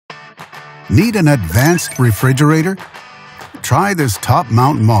Need an advanced refrigerator? Try this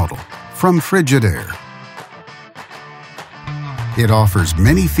top-mount model from Frigidaire. It offers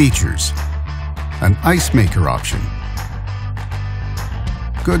many features: an ice maker option,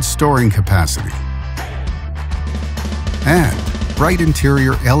 good storing capacity, and bright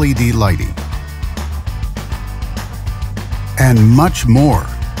interior LED lighting, and much more.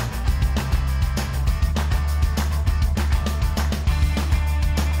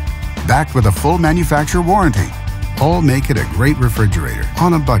 Backed with a full manufacturer warranty, all make it a great refrigerator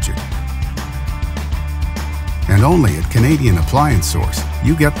on a budget. And only at Canadian Appliance Source,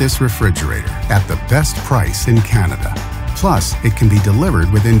 you get this refrigerator at the best price in Canada. Plus, it can be delivered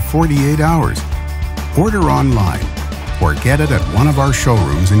within 48 hours. Order online or get it at one of our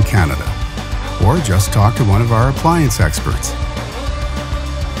showrooms in Canada. Or just talk to one of our appliance experts.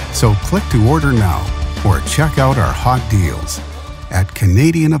 So click to order now or check out our hot deals at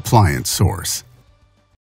Canadian Appliance Source.